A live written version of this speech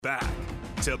Back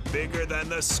to Bigger Than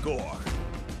the Score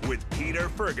with Peter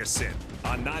Ferguson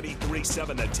on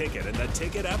 93.7 The Ticket and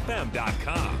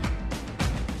theticketfm.com.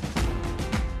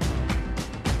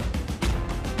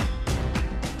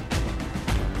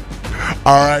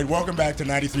 All right, welcome back to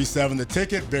 93.7 The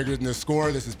Ticket, Bigger Than the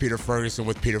Score. This is Peter Ferguson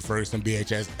with Peter Ferguson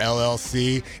BHS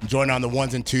LLC. Joined on the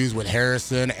ones and twos with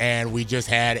Harrison, and we just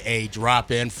had a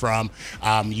drop-in from,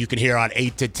 you can hear on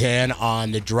 8 to 10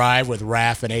 on The Drive with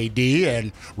Raf and AD,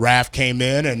 and Raf came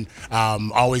in, and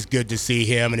always good to see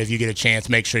him, and if you get a chance,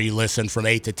 make sure you listen from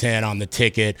 8 to 10 on The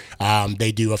Ticket.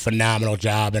 They do a phenomenal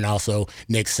job, and also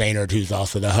Nick Sainert, who's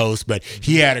also the host, but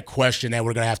he had a question that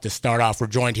we're going to have to start off. We're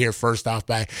joined here first off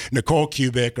by Nicole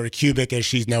Cubic, or Cubic as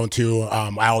she's known to,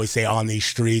 I always say on these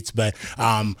streets, but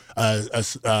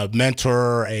a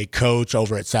mentor, a coach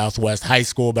over at Southwest High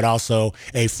School, but also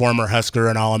a former Husker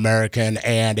and All-American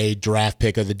and a draft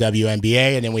pick of the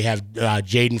WNBA. And then we have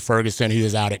Jaden Ferguson, who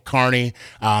is out at Kearney,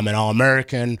 an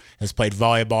All-American, has played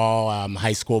volleyball,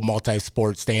 high school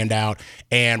multi-sport standout.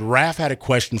 And Raf had a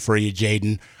question for you,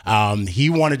 Jaden. He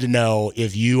wanted to know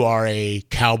if you are a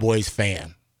Cowboys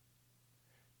fan.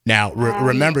 Now,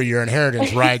 remember, your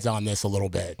inheritance rides on this a little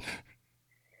bit.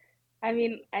 I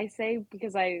mean, I say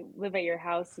because I live at your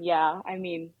house, yeah. I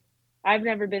mean, I've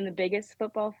never been the biggest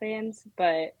football fans,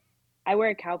 but I wear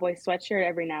a Cowboy sweatshirt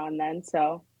every now and then.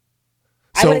 So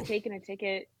I would have taken a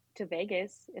ticket to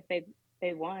Vegas if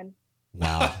they won.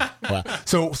 Wow.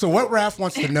 So what Raf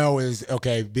wants to know is,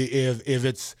 okay, if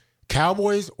it's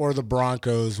Cowboys or the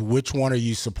Broncos, which one are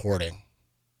you supporting?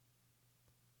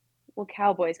 Well,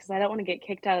 Cowboys, because I don't want to get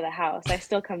kicked out of the house. I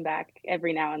still come back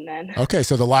every now and then. Okay,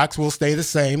 so the locks will stay the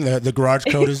same. The garage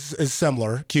code is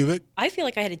similar. Cubic? I feel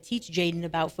like I had to teach Jaden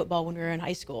about football when we were in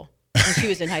high school, when she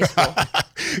was in high school.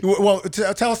 Well,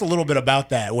 tell us a little bit about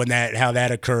that, how that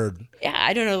occurred. Yeah,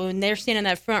 I don't know. When they're standing in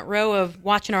that front row of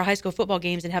watching our high school football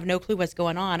games and have no clue what's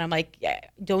going on, I'm like, yeah,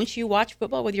 don't you watch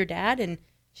football with your dad? And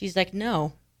she's like,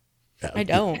 no. I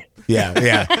don't. Yeah.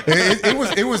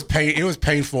 It was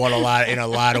painful in a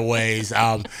lot of ways.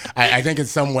 I think in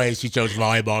some ways she chose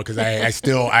volleyball because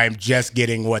I'm just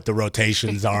getting what the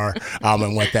rotations are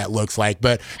and what that looks like.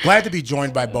 But glad to be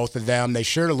joined by both of them. They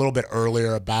shared a little bit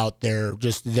earlier about their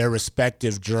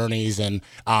respective journeys and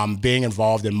being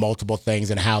involved in multiple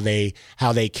things and how they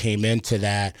came into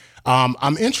that.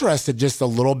 I'm interested just a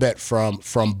little bit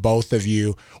from both of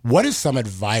you. What is some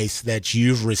advice that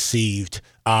you've received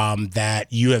that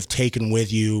you have taken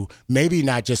with you, maybe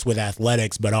not just with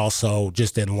athletics, but also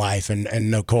just in life? And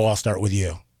Nicole, I'll start with you.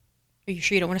 Are you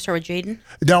sure you don't want to start with Jaden?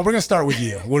 No, we're going to start with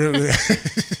you.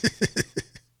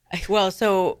 Well,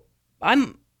 so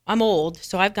I'm old,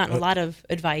 so I've gotten a lot of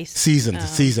advice.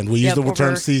 Seasoned. We use the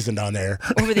term seasoned on there.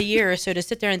 Over the years, so to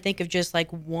sit there and think of just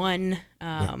like one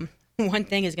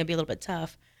thing is going to be a little bit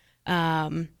tough.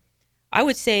 I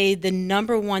would say the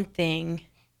number one thing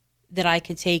that I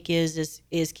could take is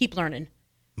keep learning.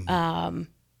 Mm-hmm.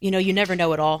 You never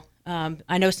know it all.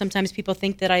 I know sometimes people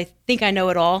think that I think I know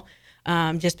it all,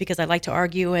 just because I like to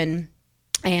argue and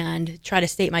try to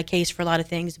state my case for a lot of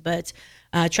things. But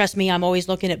trust me, I'm always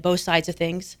looking at both sides of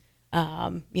things.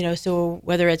 So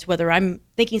whether I'm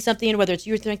thinking something, whether it's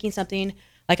you're thinking something,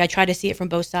 like I try to see it from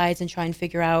both sides and try and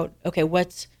figure out, okay,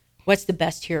 what's the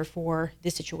best here for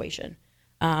this situation.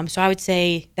 So I would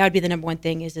say that would be the number one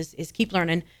thing is keep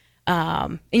learning.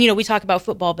 And we talk about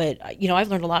football, but I've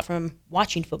learned a lot from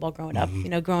watching football growing up.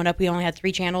 Mm-hmm. Growing up, we only had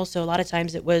 3 channels, so a lot of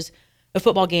times it was a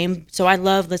football game. So I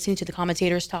love listening to the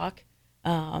commentators talk,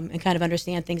 and kind of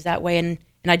understand things that way. And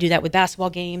I do that with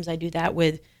basketball games. I do that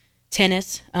with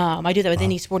tennis. I do that with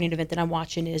any sporting event that I'm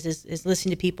watching. Is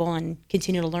listening to people and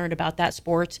continue to learn about that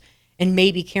sport, and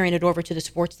maybe carrying it over to the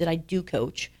sports that I do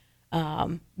coach,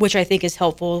 which I think is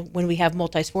helpful when we have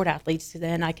multi-sport athletes.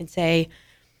 Then I can say,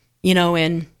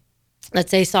 in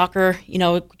let's say soccer,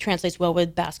 it translates well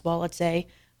with basketball, let's say.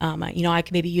 I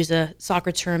can maybe use a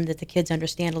soccer term that the kids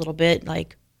understand a little bit.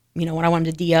 Like, when I want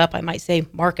them to D up, I might say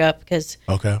mark up because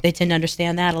they tend to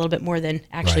understand that a little bit more than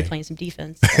actually playing some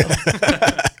defense. So.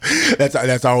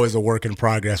 That's always a work in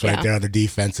progress right there on the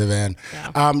defensive end.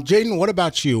 Yeah. Jaden, what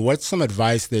about you? What's some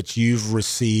advice that you've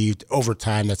received over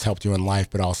time that's helped you in life,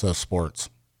 but also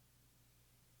sports?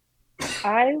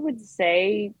 I would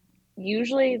say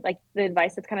usually like the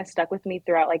advice that's kind of stuck with me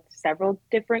throughout like several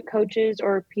different coaches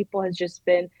or people has just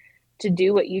been to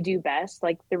do what you do best.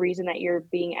 Like the reason that you're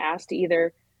being asked to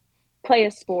either play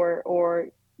a sport or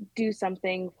do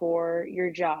something for your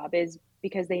job is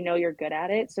because they know you're good at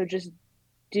it. So just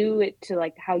do it to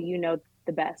like how you know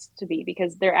the best to be,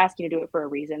 because they're asking you to do it for a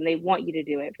reason. They want you to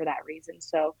do it for that reason.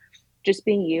 So just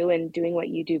being you and doing what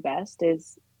you do best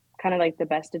is kind of like the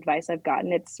best advice I've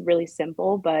gotten. It's really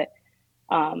simple, but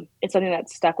it's something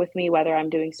that's stuck with me, whether I'm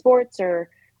doing sports or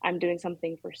I'm doing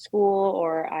something for school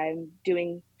or I'm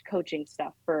doing coaching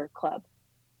stuff for club.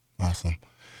 Awesome.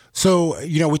 So,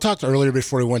 we talked earlier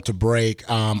before we went to break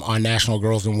on National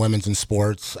Girls and Women's in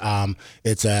Sports.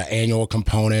 It's an annual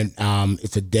component.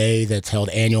 It's a day that's held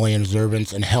annually in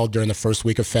observance and held during the first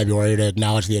week of February to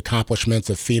acknowledge the accomplishments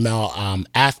of female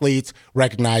athletes,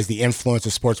 recognize the influence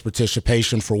of sports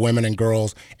participation for women and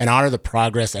girls, and honor the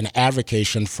progress and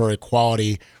advocacy for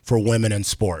equality for women in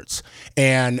sports.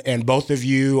 And both of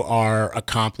you are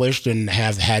accomplished and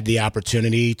have had the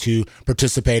opportunity to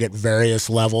participate at various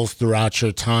levels throughout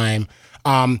your time.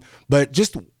 But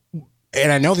just,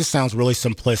 and I know this sounds really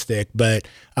simplistic, but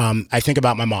I think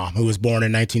about my mom, who was born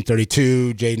in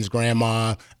 1932, Jaden's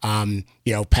grandma,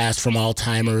 passed from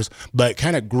Alzheimer's, but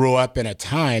kind of grew up in a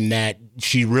time that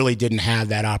she really didn't have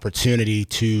that opportunity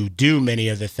to do many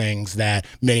of the things that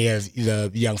many of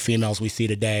the young females we see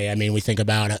today. I mean, we think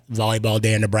about Volleyball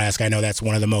Day in Nebraska. I know that's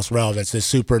one of the most relevant. The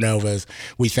Supernovas.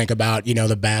 We think about,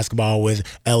 the basketball with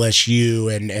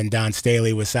LSU and Don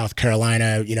Staley with South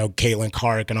Carolina, Caitlin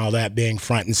Clark and all that being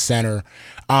front and center.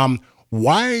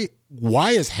 Why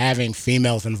is having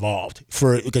females involved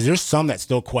because there's some that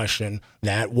still question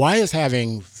that. Why is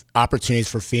having opportunities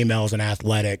for females in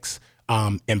athletics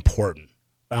important?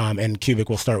 And Cubic,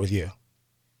 we'll start with you.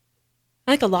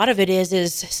 I think a lot of it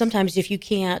is sometimes if you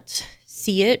can't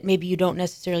see it, maybe you don't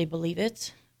necessarily believe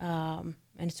it. And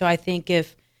so I think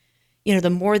if, the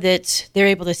more that they're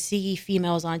able to see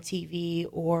females on TV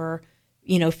or,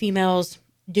 females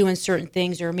doing certain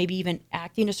things or maybe even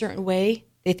acting a certain way,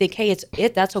 they think, hey,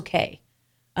 that's okay,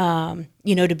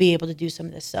 to be able to do some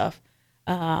of this stuff.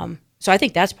 So I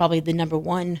think that's probably the number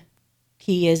one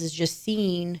key is just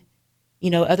seeing,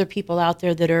 other people out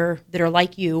there that are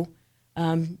like you,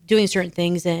 doing certain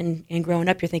things and growing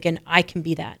up, you're thinking, I can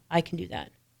be that. I can do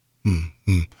that.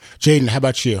 Mm-hmm. Jaden, how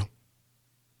about you?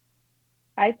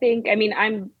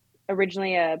 I'm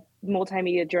originally a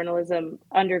multimedia journalism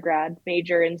undergrad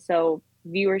major, and so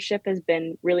viewership has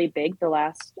been really big the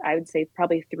last, I would say,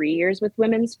 probably 3 years with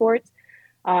women's sports.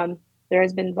 There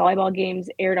has been volleyball games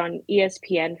aired on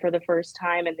ESPN for the first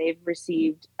time, and they've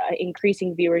received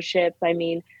increasing viewership.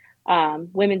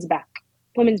 Women's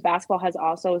basketball has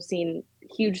also seen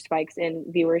huge spikes in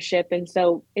viewership, and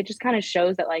so it just kind of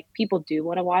shows that people do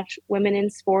want to watch women in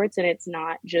sports, and it's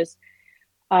not just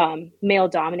male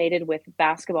dominated with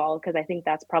basketball, because I think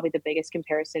that's probably the biggest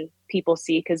comparison people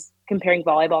see, because comparing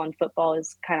volleyball and football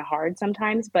is kind of hard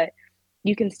sometimes, but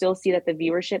you can still see that the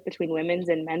viewership between women's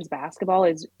and men's basketball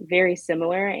is very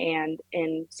similar. And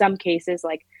in some cases,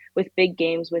 like with big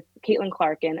games with Caitlin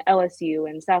Clark and LSU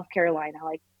and South Carolina,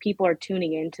 people are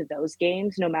tuning into those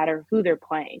games no matter who they're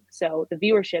playing. So the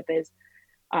viewership is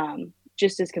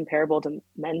just as comparable to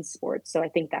men's sports. So I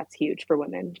think that's huge for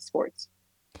women's sports.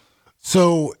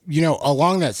 So,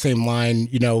 along that same line,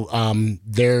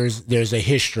 there's a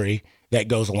history that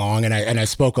goes along, and I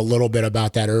spoke a little bit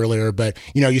about that earlier, but,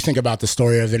 you think about the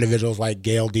story of individuals like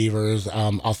Gail Devers,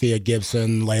 Althea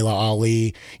Gibson, Layla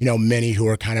Ali, many who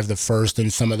are kind of the first in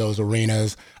some of those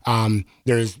arenas.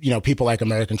 There's, people like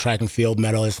American track and field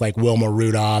medalists like Wilma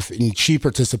Rudolph, and she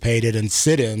participated in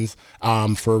sit-ins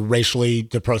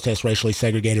to protest racially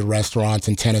segregated restaurants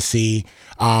in Tennessee.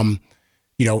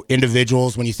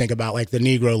 Individuals, when you think about the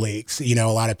Negro Leagues, a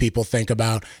lot of people think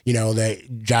about, the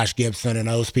Josh Gibson and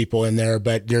those people in there,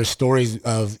 but there's stories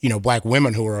of, Black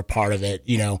women who were a part of it.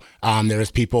 There's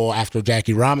people after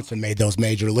Jackie Robinson made those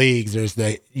major leagues. There's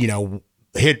the,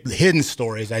 hidden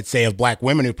stories, I'd say, of Black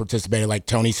women who participated, like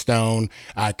Toni Stone,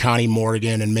 Connie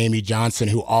Morgan, and Mamie Johnson,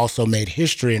 who also made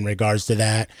history in regards to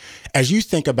that. As you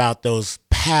think about those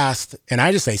past, and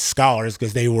I just say scholars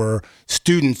because they were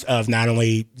students of not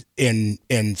only in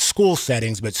school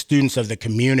settings, but students of the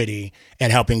community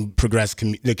and helping progress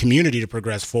the community to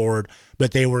progress forward,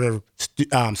 but they were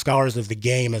scholars of the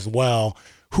game as well.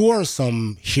 Who are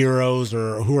some heroes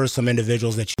or who are some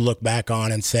individuals that you look back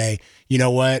on and say, you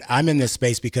know what, I'm in this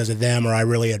space because of them, or I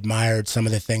really admired some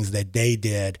of the things that they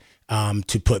did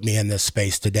to put me in this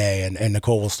space today? And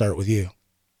Nicole, we'll start with you.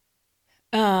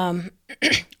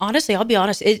 Honestly, I'll be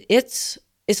honest. It's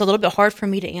a little bit hard for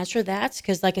me to answer that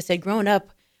because, like I said, growing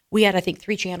up, we had, I think,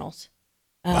 3 channels.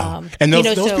 Wow. And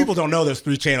those people don't know there's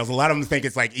 3 channels. A lot of them think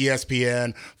it's like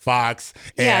ESPN, Fox,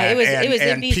 and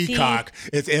NBC, Peacock.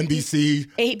 It's NBC,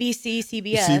 ABC,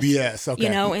 CBS. CBS, okay.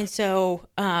 And so,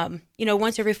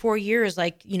 once every 4 years,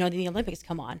 the Olympics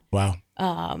come on. Wow.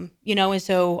 And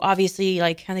so obviously,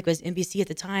 I think it was NBC at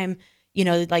the time,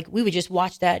 we would just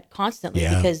watch that constantly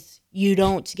because you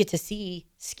don't get to see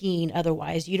skiing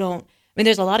otherwise. You don't mean,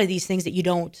 there's a lot of these things that you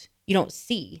don't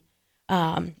see.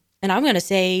 And I'm going to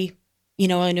say,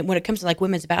 and when it comes to like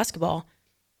women's basketball,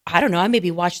 I don't know, I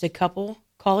maybe watched a couple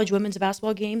college women's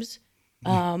basketball games,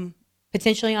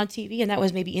 potentially on TV, and that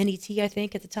was maybe NET, I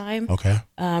think, at the time. Okay.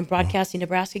 Broadcasting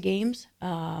Nebraska games.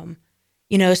 So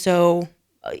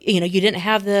you didn't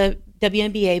have the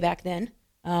WNBA back then,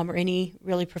 or any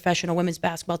really professional women's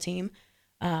basketball team.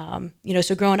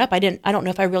 So growing up, I don't know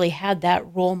if I really had that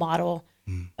role model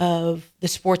of the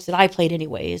sports that I played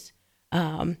anyways.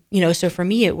 So for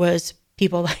me, it was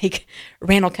people like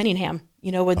Randall Cunningham,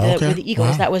 with the Eagles.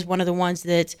 Wow. That was one of the ones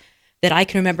that I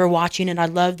can remember watching, and I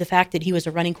loved the fact that he was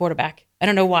a running quarterback. I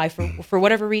don't know why, for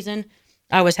whatever reason,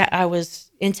 I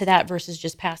was into that versus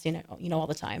just passing it, all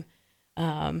the time.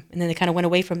 And then they kind of went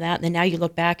away from that. And then now you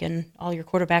look back and all your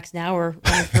quarterbacks now are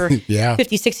running for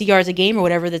 50, 60 yards a game or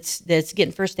whatever that's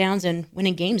getting first downs and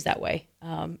winning games that way.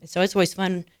 So it's always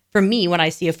fun for me when I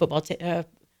see a football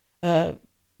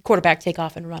quarterback take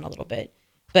off and run a little bit.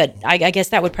 But I guess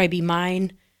that would probably be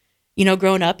mine,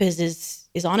 growing up is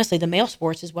honestly the male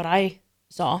sports is what I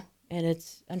saw. And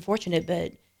it's unfortunate,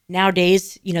 but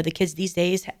nowadays, the kids these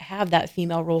days have that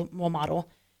female role model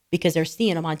because they're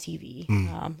seeing them on TV,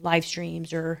 live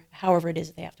streams, or however it is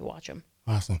that they have to watch them.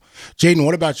 Awesome. Jaden,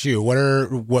 what about you?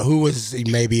 Who was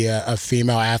maybe a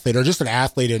female athlete or just an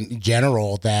athlete in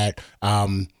general that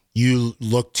you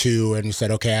looked to and you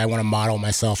said, okay, I want to model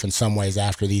myself in some ways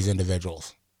after these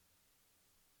individuals?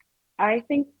 I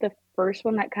think the first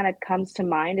one that kind of comes to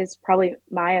mind is probably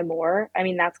Maya Moore. I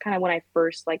mean, that's kind of when I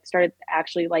first started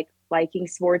actually liking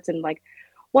sports and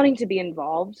wanting to be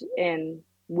involved and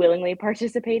willingly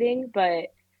participating.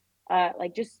 But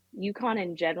just UConn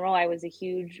in general, I was a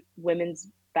huge women's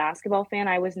basketball fan.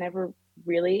 I was never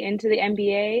really into the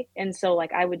NBA. And so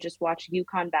I would just watch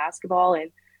UConn basketball.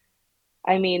 And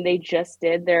I mean, they just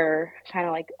did their kind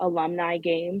of alumni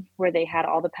game where they had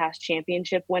all the past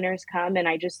championship winners come. And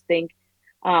I just think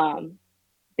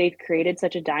they've created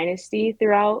such a dynasty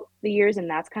throughout the years. And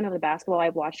that's kind of the basketball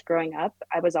I've watched growing up.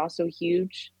 I was also a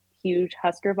huge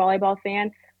Husker volleyball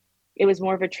fan. It was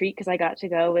more of a treat because I got to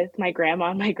go with my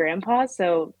grandma and my grandpa.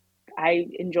 So I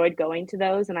enjoyed going to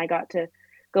those, and I got to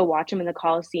go watch them in the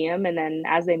Coliseum. And then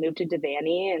as they moved to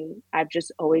Devaney, and I've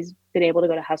just always been able to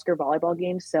go to Husker volleyball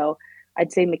games. So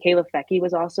I'd say Michaela Fecke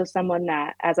was also someone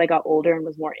that, as I got older and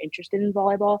was more interested in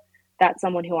volleyball, that's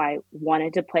someone who I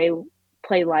wanted to play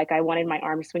like. I wanted my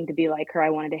arm swing to be like her. I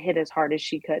wanted to hit as hard as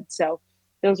she could. So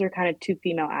those are kind of two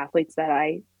female athletes that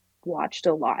I watched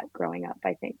a lot growing up,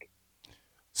 I think.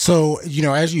 So,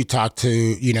 as you talked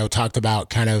about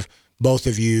kind of both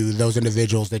of you, those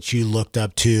individuals that you looked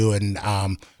up to and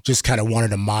just kind of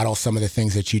wanted to model some of the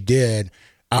things that you did,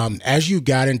 as you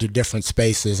got into different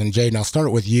spaces, and Jaden, I'll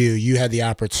start with you. You had the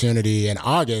opportunity in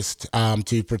August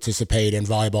to participate in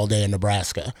Volleyball Day in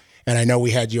Nebraska. And I know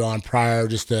we had you on prior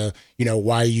just to,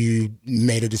 why you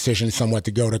made a decision somewhat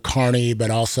to go to Kearney, but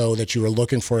also that you were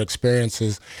looking for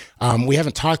experiences. We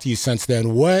haven't talked to you since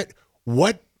then. What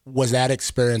was that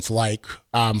experience like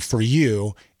for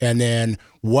you? And then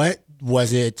what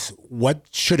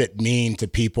should it mean to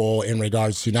people in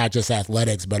regards to not just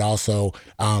athletics, but also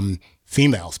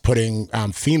females, putting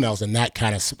females in that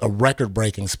kind of a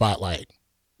record-breaking spotlight?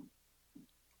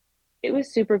 It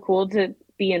was super cool to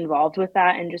be involved with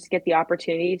that and just get the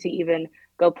opportunity to even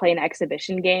go play an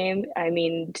exhibition game. I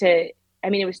mean,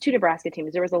 it was two Nebraska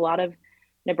teams. There was a lot of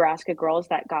Nebraska girls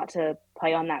that got to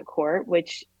play on that court,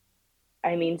 which,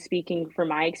 I mean, speaking from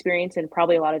my experience and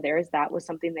probably a lot of theirs, that was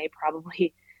something they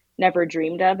probably never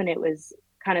dreamed of. And it was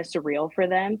kind of surreal for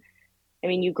them. I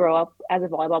mean, you grow up as a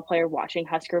volleyball player watching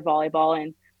Husker volleyball,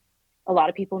 and a lot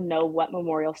of people know what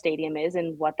Memorial Stadium is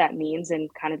and what that means and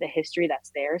kind of the history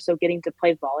that's there. So getting to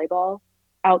play volleyball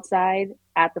outside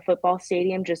at the football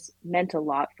stadium just meant a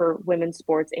lot for women's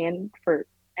sports and for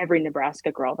every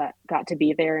Nebraska girl that got to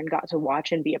be there and got to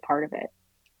watch and be a part of it.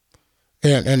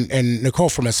 And Nicole,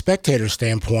 from a spectator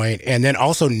standpoint, and then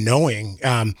also knowing,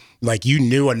 you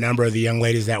knew a number of the young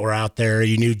ladies that were out there.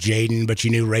 You knew Jaden, but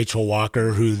you knew Rachel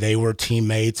Walker, who they were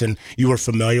teammates, and you were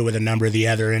familiar with a number of the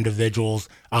other individuals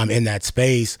in that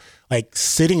space.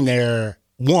 Sitting there,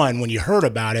 one, when you heard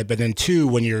about it, but then two,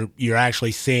 when you're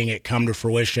actually seeing it come to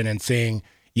fruition and seeing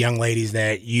young ladies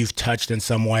that you've touched in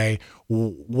some way,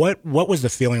 what was the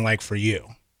feeling like for you?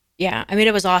 Yeah, I mean,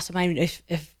 it was awesome. I mean,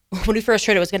 if when we first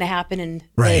heard it was going to happen, and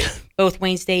right, both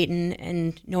Wayne State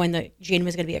and knowing that Jaden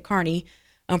was going to be at Kearney,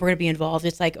 we're going to be involved.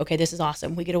 It's like, okay, this is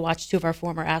awesome. We get to watch two of our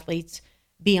former athletes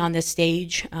be on this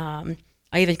stage.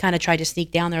 I even kind of tried to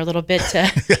sneak down there a little bit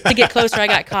to get closer. I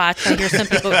got caught. I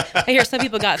hear some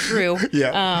people got through.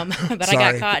 Yeah. But Sorry.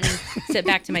 I got caught and sent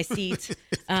back to my seat.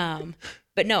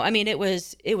 But no, I mean, it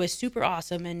was super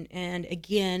awesome. And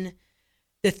again,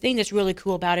 the thing that's really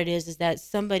cool about it is that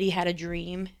somebody had a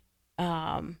dream,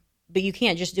 but you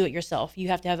can't just do it yourself. You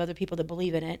have to have other people that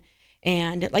believe in it.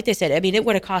 And like they said, I mean, it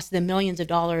would have cost them millions of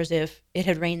dollars if it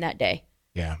had rained that day.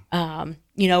 Yeah.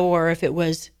 Or if it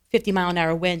was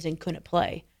 50-mile-an-hour winds and couldn't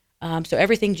play. So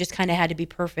everything just kind of had to be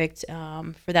perfect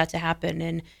for that to happen.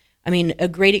 And I mean, a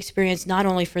great experience, not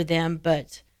only for them,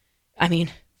 but I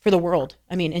mean, for the world,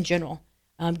 I mean, in general.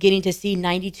 Getting to see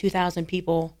 92,000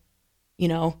 people,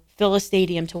 fill a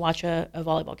stadium to watch a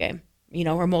volleyball game,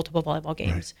 or multiple volleyball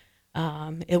games.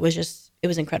 Right. It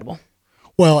was incredible.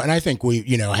 Well, and I think we,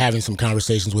 having some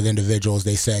conversations with individuals,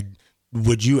 they said,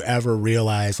 would you ever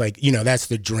realize, that's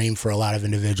the dream for a lot of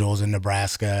individuals in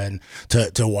Nebraska, and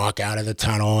to walk out of the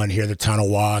tunnel and hear the tunnel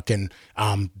walk and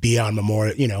be on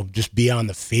Memorial, just be on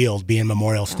the field, be in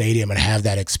Memorial Stadium and have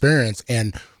that experience.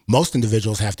 And most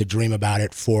individuals have to dream about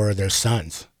it for their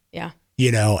sons. Yeah.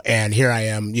 And here I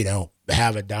am,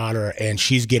 have a daughter, and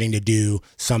she's getting to do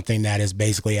something that is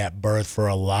basically at birth for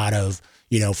a lot of,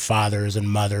 fathers and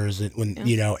mothers,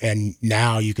 and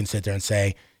now you can sit there and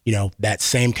say, that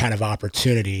same kind of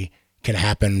opportunity can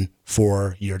happen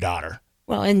for your daughter.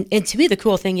 Well, and to me, the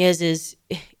cool thing is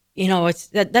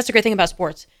that's a great thing about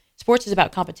sports. Sports is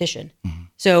about competition. Mm-hmm.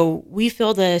 So we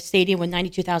fill the stadium with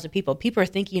 92,000 people. People are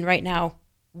thinking right now,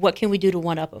 what can we do to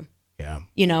one-up them? Yeah.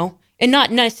 And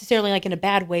not necessarily like in a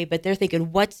bad way, but they're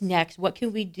thinking, what's next? What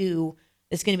can we do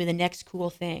that's going to be the next cool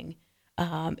thing?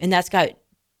 And that's got,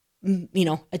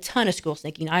 a ton of schools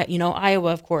thinking.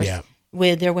 Iowa, of course,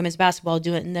 with their women's basketball,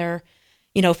 do it in their,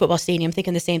 football stadium,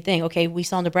 thinking the same thing. Okay, we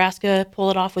saw Nebraska pull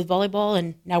it off with volleyball,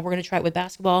 and now we're going to try it with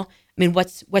basketball. I mean,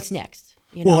 what's next?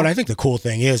 Well, and I think the cool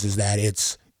thing is that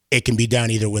it can be done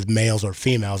either with males or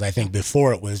females. I think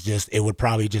before it would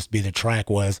probably just be the track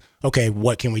was, okay,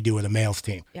 what can we do with a males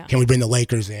team? Yeah. Can we bring the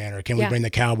Lakers in, or can we bring the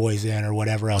Cowboys in, or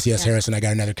whatever else? Yes, Harrison, I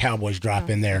got another Cowboys drop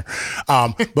in there.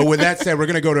 But with that said, we're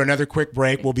going to go to another quick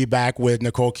break. We'll be back with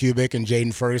Nicole Kubik and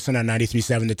Jaden Ferguson on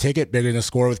 93.7 The Ticket, Bigger Than the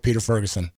Score with Peter Ferguson.